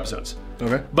 1 or 2 episodes.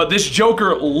 Okay. But this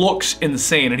Joker looks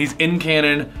insane and he's in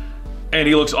canon and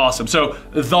he looks awesome. So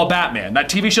The Batman, that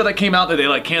TV show that came out that they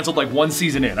like canceled like 1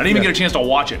 season in. I didn't even get a chance to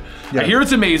watch it. I hear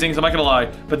it's amazing, so I'm not gonna lie,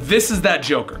 but this is that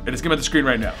Joker. And it's gonna be on the screen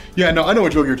right now. Yeah, no, I know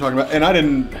what Joker you're talking about, and I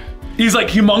didn't... He's like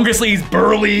humongously, he's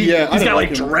burly, Yeah, he's got like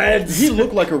him. dreads. He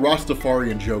looked like a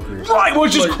Rastafarian Joker. Right,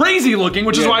 which is Like- crazy looking,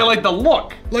 which is why I like the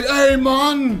look. Like, hey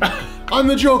man, I'm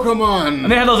the Joker man.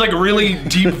 And they had those like really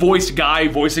deep voiced guy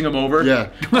voicing him over. Yeah,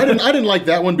 I didn't like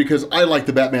that one because I like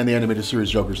the Batman the Animated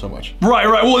Series Joker so much. Right.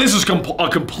 Well, this is a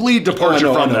complete departure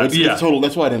I from know. that. It's total.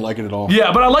 That's why I didn't like it at all.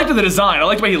 Yeah, but I liked the design. I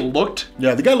liked the way he looked.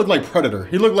 Yeah, the guy looked like Predator.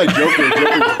 He looked like Joker.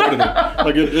 Joker was Predator.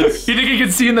 Like it's. You think he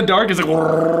can see in the dark? It's like.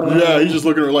 Yeah, he's just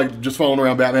looking like just following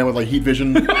around Batman with like heat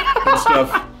vision and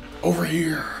stuff. Over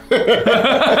here.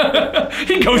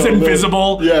 He goes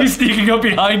invisible. Yeah. He's sneaking up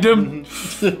behind him.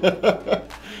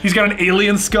 He's got an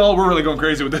alien skull. We're really going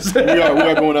crazy with this. we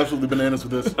are going absolutely bananas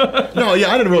with this. No,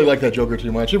 yeah, I didn't really like that Joker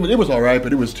too much. It was all right,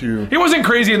 but it was too. He wasn't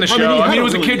crazy in the show. he I mean, had it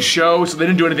was a really- kid's show, so they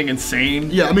didn't do anything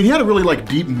insane. Yeah, I mean, he had a really like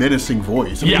deep, menacing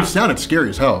voice. I mean, Yeah. he sounded scary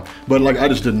as hell. But like, I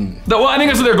just didn't. Well, I think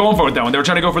that's what they were going for with that one. They were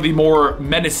trying to go for the more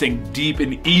menacing, deep,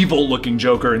 and evil-looking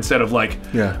Joker instead of like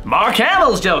Mark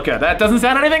Hamill's Joker. That doesn't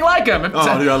sound anything like him. Dude,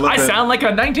 I love that. sound like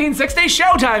a 1960s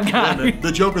Showtime guy.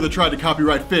 The Joker that tried to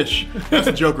copyright Fish. That's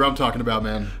the Joker I'm talking about,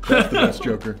 man. That's the best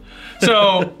Joker.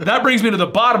 So that brings me to the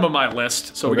bottom of my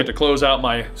list. So we get to close out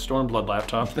my Stormblood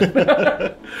laptop.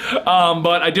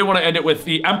 But I did want to end it with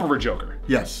the Emperor Joker.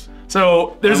 Yes.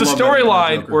 So there's a I love that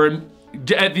storyline Joker. where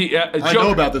at the Joker. I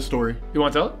know about this story. You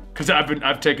want to tell it? Because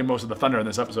I've taken most of the thunder in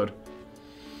this episode.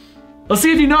 Let's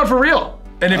see if you know it for real.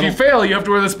 And if you fail, you have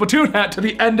to wear the Splatoon hat to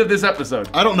the end of this episode.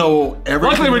 I don't know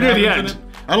everything. Luckily, we're that near the happens end. in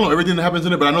it. I don't know everything that happens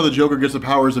in it, but I know the Joker gets the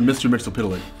powers of Mr.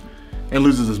 Mxyzptlk and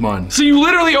loses his mind. So you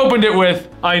literally opened it with,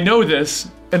 "I know this,"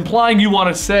 implying you want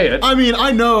to say it. I mean,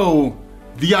 I know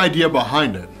the idea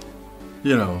behind it,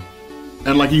 you know,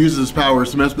 and like he uses his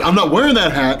powers to mess. I'm not wearing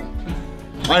that hat.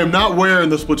 I am not wearing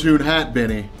the Splatoon hat,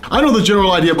 Benny. I know the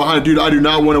general idea behind it, dude. I do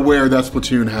not want to wear that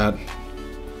Splatoon hat.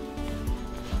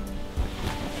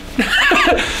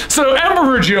 So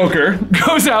Emperor Joker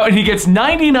goes out and he gets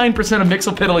 99% of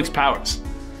Mxyzptlk's powers.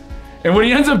 And what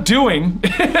he ends up doing,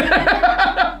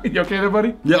 you okay there,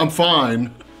 buddy? Yeah, I'm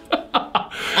fine.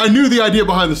 I knew the idea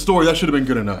behind the story. That should have been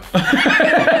good enough.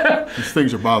 These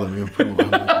things are bothering me.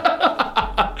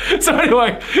 So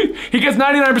anyway, he gets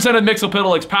 99% of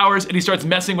Mxyzptlk's powers and he starts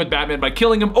messing with Batman by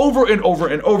killing him over and over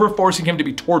and over, forcing him to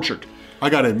be tortured. I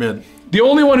gotta admit, The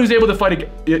only one who's able to fight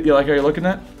you like how you're looking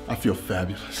at? I feel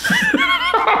fabulous.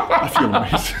 I feel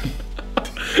amazing.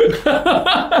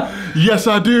 Yes,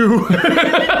 I do.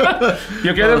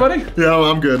 You okay there, buddy? Yeah,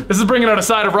 I'm good. This is bringing out a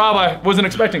side of Rob I wasn't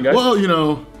expecting, guys. Well, you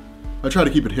know, I try to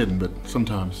keep it hidden, but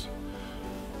sometimes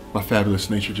my fabulous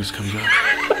nature just comes out.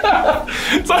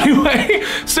 So anyway,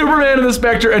 Superman and the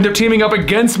Spectre end up teaming up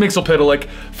against Mxyzptlk,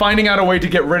 finding out a way to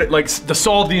get rid of, to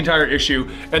solve the entire issue,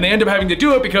 and they end up having to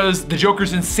do it because the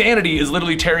Joker's insanity is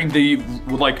literally tearing the,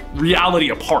 reality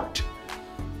apart.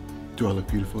 Do I look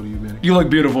beautiful to you, Manny? You look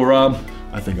beautiful, Rob.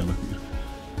 I think I look beautiful.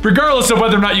 Regardless of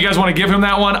whether or not you guys want to give him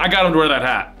that one, I got him to wear that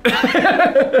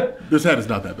hat. This hat is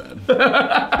not that bad.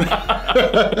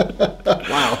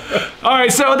 Wow. All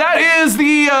right, so that is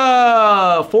the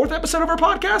 4th episode of our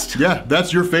podcast. Yeah,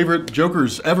 that's your favorite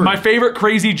Jokers ever. My favorite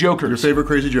crazy Jokers. Your favorite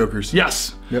crazy Jokers.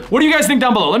 Yes. Yep. What do you guys think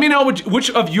down below? Let me know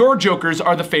which of your Jokers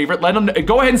are the favorite. Let them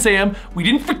go ahead and say them. We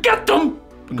didn't forget them.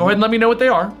 Go ahead and let me know what they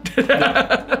are.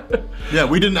 Yeah,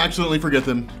 we didn't accidentally forget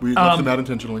them. We left them out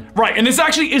intentionally. Right, and this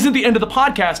actually isn't the end of the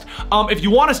podcast. If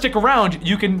you want to stick around,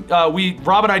 you can.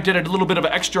 Rob and I did a little bit of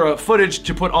extra footage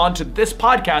to put onto this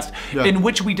podcast, in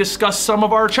which we discuss some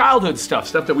of our childhood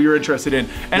stuff that we were interested in,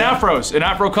 and afros and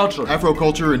Afro culture. Afro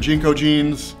culture and Jinko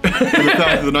jeans. And the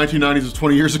fact that the 1990s was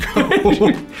 20 years ago.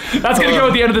 That's gonna go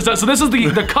at the end of this. So this is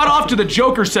the cutoff to the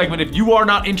Joker segment. If you are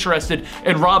not interested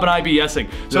in Rob and I BSing,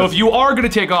 so if you are gonna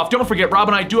take off, don't forget Rob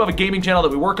and I do have a gaming channel that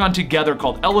we work on together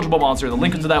called Eligible Monster. The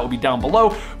link to that will be down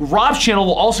below. Rob's channel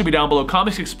will also be down below.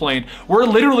 Comics Explained. We're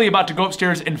literally about to go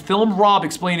upstairs and film Rob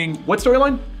explaining what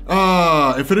storyline?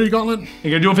 Infinity Gauntlet?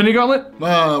 You gonna do Infinity Gauntlet?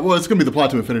 Well, it's gonna be the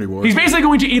plot to Infinity War. He's basically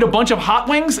going to eat a bunch of hot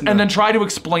wings and then try to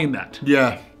explain that.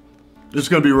 Yeah, it's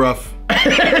gonna be rough.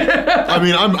 I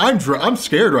mean, I'm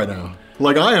scared right now.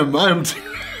 Like I am.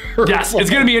 Yes, it's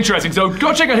gonna be interesting. So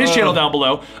go check out his channel down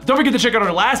below. Don't forget to check out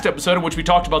our last episode in which we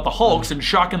talked about the Hulks, and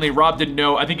shockingly, Rob didn't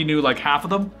know. I think he knew like half of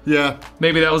them. Yeah.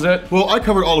 Maybe that was it. Well, I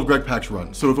covered all of Greg Pak's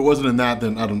run, so if it wasn't in that,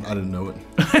 then I didn't know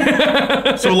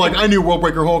it. So like, I knew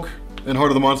Worldbreaker Hulk and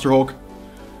Heart of the Monster Hulk,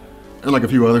 and like a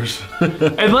few others.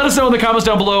 And let us know in the comments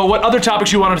down below what other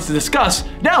topics you want us to discuss.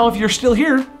 Now, if you're still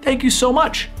here, thank you so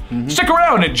much. Stick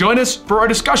around and join us for our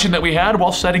discussion that we had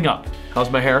while setting up.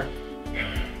 How's my hair?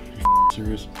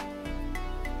 Serious?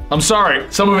 I'm sorry,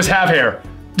 some of us have hair.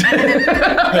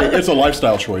 Hey, it's a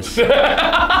lifestyle choice. Right.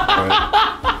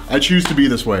 I choose to be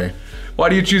this way. Why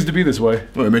do you choose to be this way?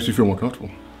 Well, it makes me feel more comfortable.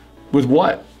 With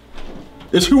what?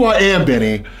 It's who I am,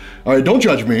 Benny. All right, don't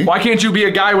judge me. Why can't you be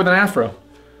a guy with an afro?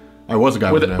 I was a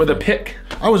guy with an afro. With a pick.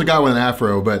 I was a guy with an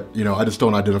afro, but you know, I just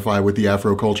don't identify with the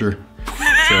Afro culture.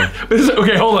 So.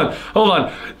 Okay, hold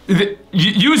on.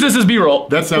 Use this as B-roll.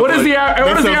 That sounds what is the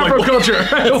Afro like, culture?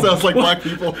 That sounds like black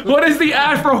people. What is the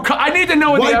Afro? I need to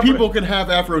know what White the Afro. people can have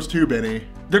afros too, Benny.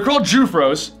 They're called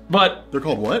Jufros, but they're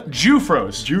called what?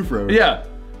 Jufros. Jufros. Yeah,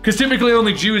 because typically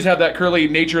only Jews have that curly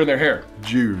nature in their hair.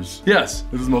 Jews. Yes.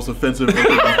 This is the most offensive thing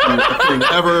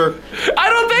ever. I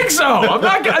don't think so.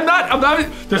 I'm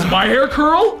not. Does my hair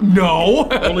curl? No.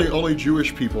 Only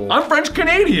Jewish people. I'm French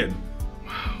Canadian.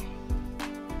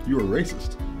 You are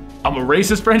racist. I'm a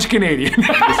racist French Canadian.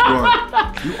 Yes,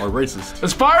 you are. You are racist.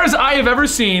 As far as I have ever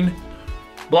seen,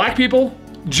 black people,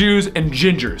 Jews, and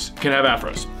gingers can have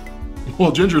afros.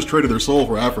 Well, gingers traded their soul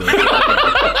for afros.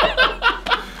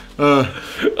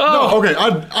 No, okay,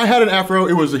 I had an afro.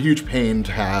 It was a huge pain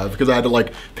to have because I had to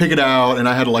like pick it out and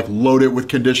I had to like load it with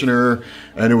conditioner,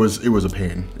 and it was a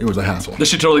pain. It was a hassle. This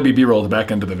should totally be B-roll at the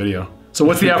back end of the video. So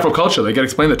what's the Afro culture? They gotta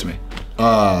explain that to me.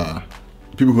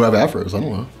 People who have afros, I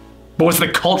don't know. But what's the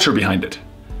culture behind it?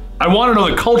 I want to know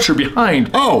the culture behind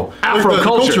Afro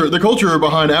culture. The culture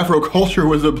behind Afro culture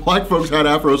was that black folks had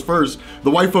afros first.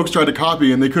 The white folks tried to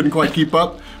copy and they couldn't quite keep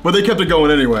up, but they kept it going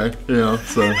anyway. You know,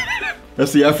 so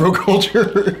that's the Afro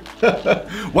culture.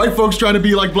 White folks trying to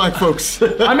be like black folks.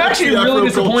 I'm actually really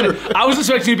disappointed. I was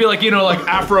expecting you to be like, you know, like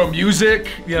Afro music.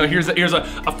 You know, here's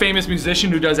a famous musician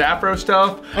who does Afro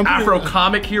stuff. Afro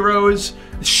comic heroes.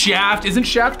 Shaft. Isn't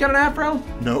Shaft got an Afro?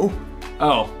 No.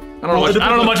 Oh. I don't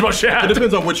know much about Shaft. It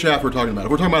depends on which Shaft we're talking about.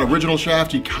 If we're talking about original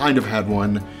Shaft, he kind of had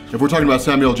one. If we're talking about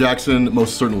Samuel Jackson,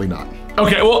 most certainly not.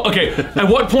 Okay, well, okay. At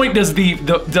what point does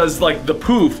like the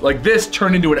poof like this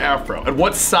turn into an afro? At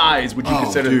what size would you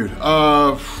consider? Dude,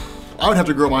 I would have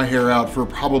to grow my hair out for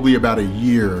probably about a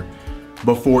year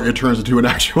before it turns into an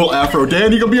actual afro.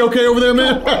 Dan, you gonna be okay over there,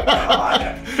 man?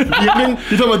 The ending?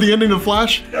 You talking about the ending of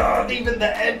Flash? Not even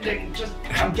the ending. Just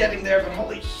I'm getting there, but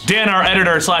holy shit. Dan, our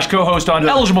editor / co-host on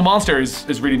Eligible Monster,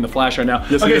 is reading the Flash right now.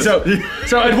 Yes, okay,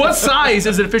 so at what size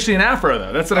is it officially an afro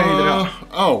though? That's what I need to know.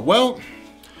 Oh well,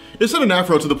 it's not an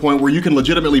afro to the point where you can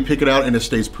legitimately pick it out and it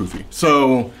stays poofy.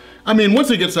 So. I mean, once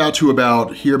it gets out to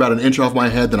about an inch off my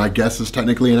head, then I guess it's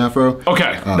technically an afro.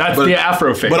 Okay, that's the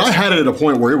afro phase. But I had it at a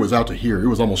point where it was out to here. It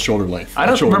was almost shoulder length.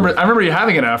 I remember you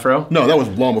having an afro. No, that was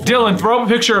long before. Dylan, throw up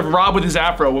a picture of Rob with his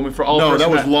afro when we all No, first that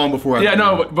was met. long before I. Yeah,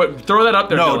 no, but throw that up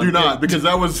there. No, Dylan. do not, because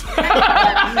that was.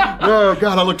 Oh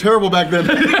God, I looked terrible back then.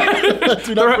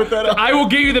 Do not put that up. I will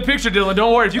get you the picture, Dylan.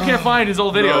 Don't worry. If you can't find his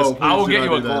old videos, I will get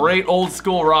you a great old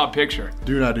school Rob picture.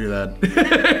 Do not do that.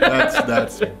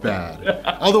 That's bad.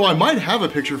 Although I might have a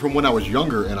picture from when I was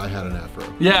younger and I had an afro.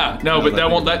 Yeah, no, but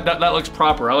that looks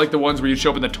proper. I like the ones where you show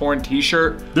up in the torn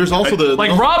T-shirt. There's also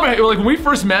Rob. Like when we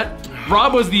first met,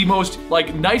 Rob was the most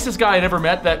nicest guy I'd ever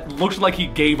met that looked like he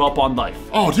gave up on life.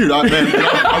 Oh, dude, I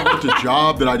worked a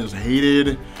job that I just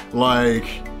hated.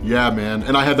 Yeah, man,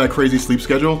 and I had that crazy sleep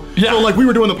schedule. Yeah. So we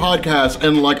were doing the podcast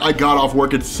and I got off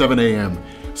work at 7 a.m.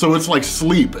 So it's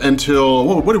sleep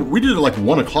until we did it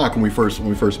 1 o'clock when we first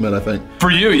met, I think.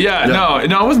 For you, yeah. No, it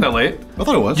wasn't that late. I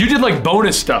thought it was. You did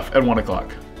bonus stuff at 1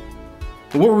 o'clock.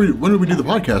 When did we do the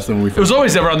podcast then? When we It was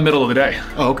always around the middle of the day.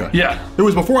 Oh, okay. Yeah. It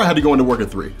was before I had to go into work at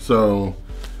 3, so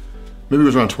maybe it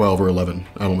was around 12 or 11.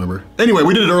 I don't remember. Anyway,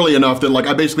 we did it early enough that like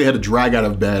I basically had to drag out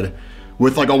of bed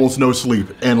with like almost no sleep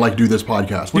and like do this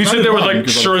podcast. You said there were like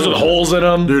shirts with holes in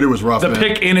them. Dude, it was rough. The man.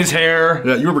 pick in his hair.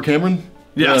 Yeah, you remember Cameron?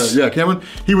 Yes. Yeah, Cameron.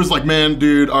 He was like, man,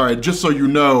 dude, all right, just so you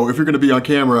know, if you're gonna be on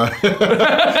camera,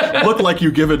 look like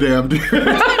you give a damn, dude.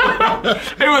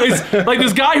 It was like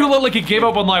this guy who looked like he gave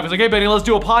up on life was like, hey Benny, let's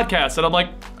do a podcast. And I'm like,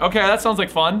 okay, that sounds like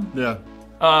fun. Yeah.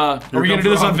 Are we gonna do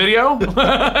this on video?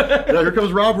 Yeah, here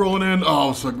comes Rob rolling in.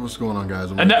 Oh, so what's going on, guys?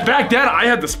 And that back then I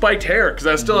had the spiked hair because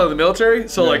I was still out of the military,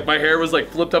 so like my hair was like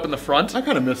flipped up in the front. I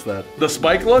kind of missed that. The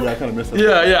spike look? Yeah, I kind of missed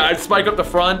that. Yeah, I'd spike up the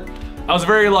front. I was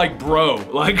very like bro,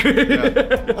 like.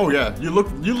 Yeah. Oh yeah, you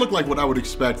look like what I would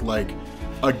expect like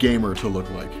a gamer to look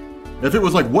like. If it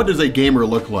was like, what does a gamer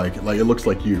look like it looks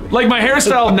like you. Like my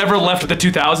hairstyle never left the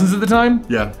 2000s at the time.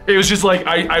 Yeah. It was just like,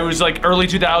 I was like early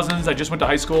 2000s, I just went to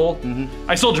high school.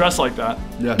 I still dress like that.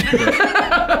 Yeah, he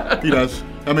does. He does.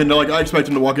 I mean, like, I expect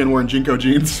him to walk in wearing Jinko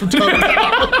jeans.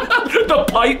 The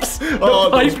pipes, the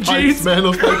those pipe pipes, jeans. man,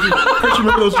 those pipe jeans. Don't you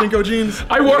remember those Jinko jeans?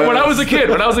 I wore when I was a kid.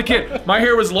 My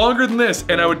hair was longer than this,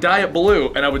 and I would dye it blue,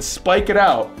 and I would spike it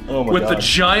out with the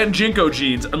giant Jinko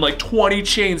jeans and like 20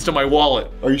 chains to my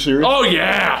wallet. Are you serious? Oh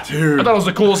yeah, dude! I thought I was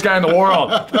the coolest guy in the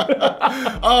world.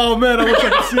 Oh man, I wish I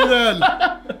could see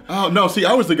that. Oh no, see,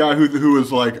 I was the guy who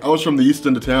was like, I was from the east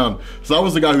end of town, so I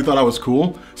was the guy who thought I was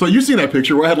cool. So you seen that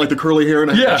picture where I had like the curly hair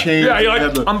and I had the chain? Yeah, you're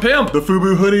like, I'm pimp. The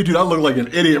FUBU hoodie, dude, I looked like an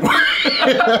idiot.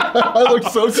 I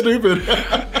looked so stupid.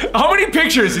 How many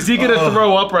pictures is he gonna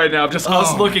throw up right now of just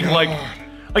us looking like,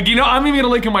 you know, I'm even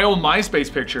gonna link in my old MySpace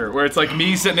picture where it's like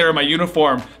me sitting there in my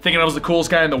uniform thinking I was the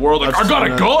coolest guy in the world. Like, I got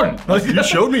a gun. You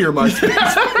showed me your MySpace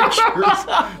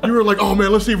pictures. You were like, oh man,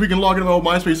 let's see if we can log into my old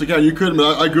MySpace account. You couldn't,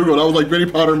 but I Googled. I was like,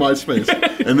 Benny Potter MySpace.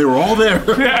 And they were all there.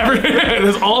 Yeah,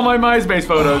 there's all my MySpace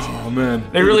photos. Oh man.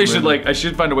 They really should I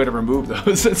should find a way to remove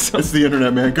those. It's the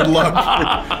internet, man. Good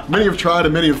luck. Many have tried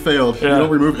and many have failed. Yeah. You don't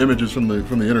remove images from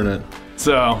the internet.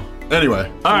 So.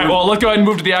 Anyway. All right, well, let's go ahead and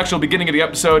move to the actual beginning of the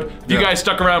episode. If you guys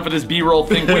stuck around for this B-roll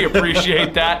thing, we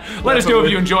appreciate that. Let us know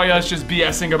if you enjoy us just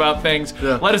BSing about things.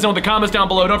 Yeah. Let us know in the comments down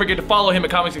below. Don't forget to follow him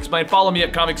at Comics Explained. Follow me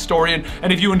at Comicstorian.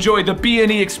 And if you enjoyed the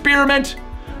B&E experiment,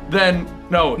 then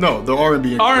no, the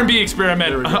R&B. R&B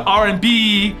experiment.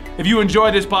 R&B. If you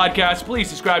enjoy this podcast, please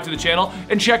subscribe to the channel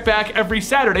and check back every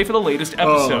Saturday for the latest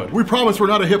episode. We promise we're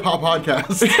not a hip-hop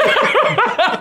podcast.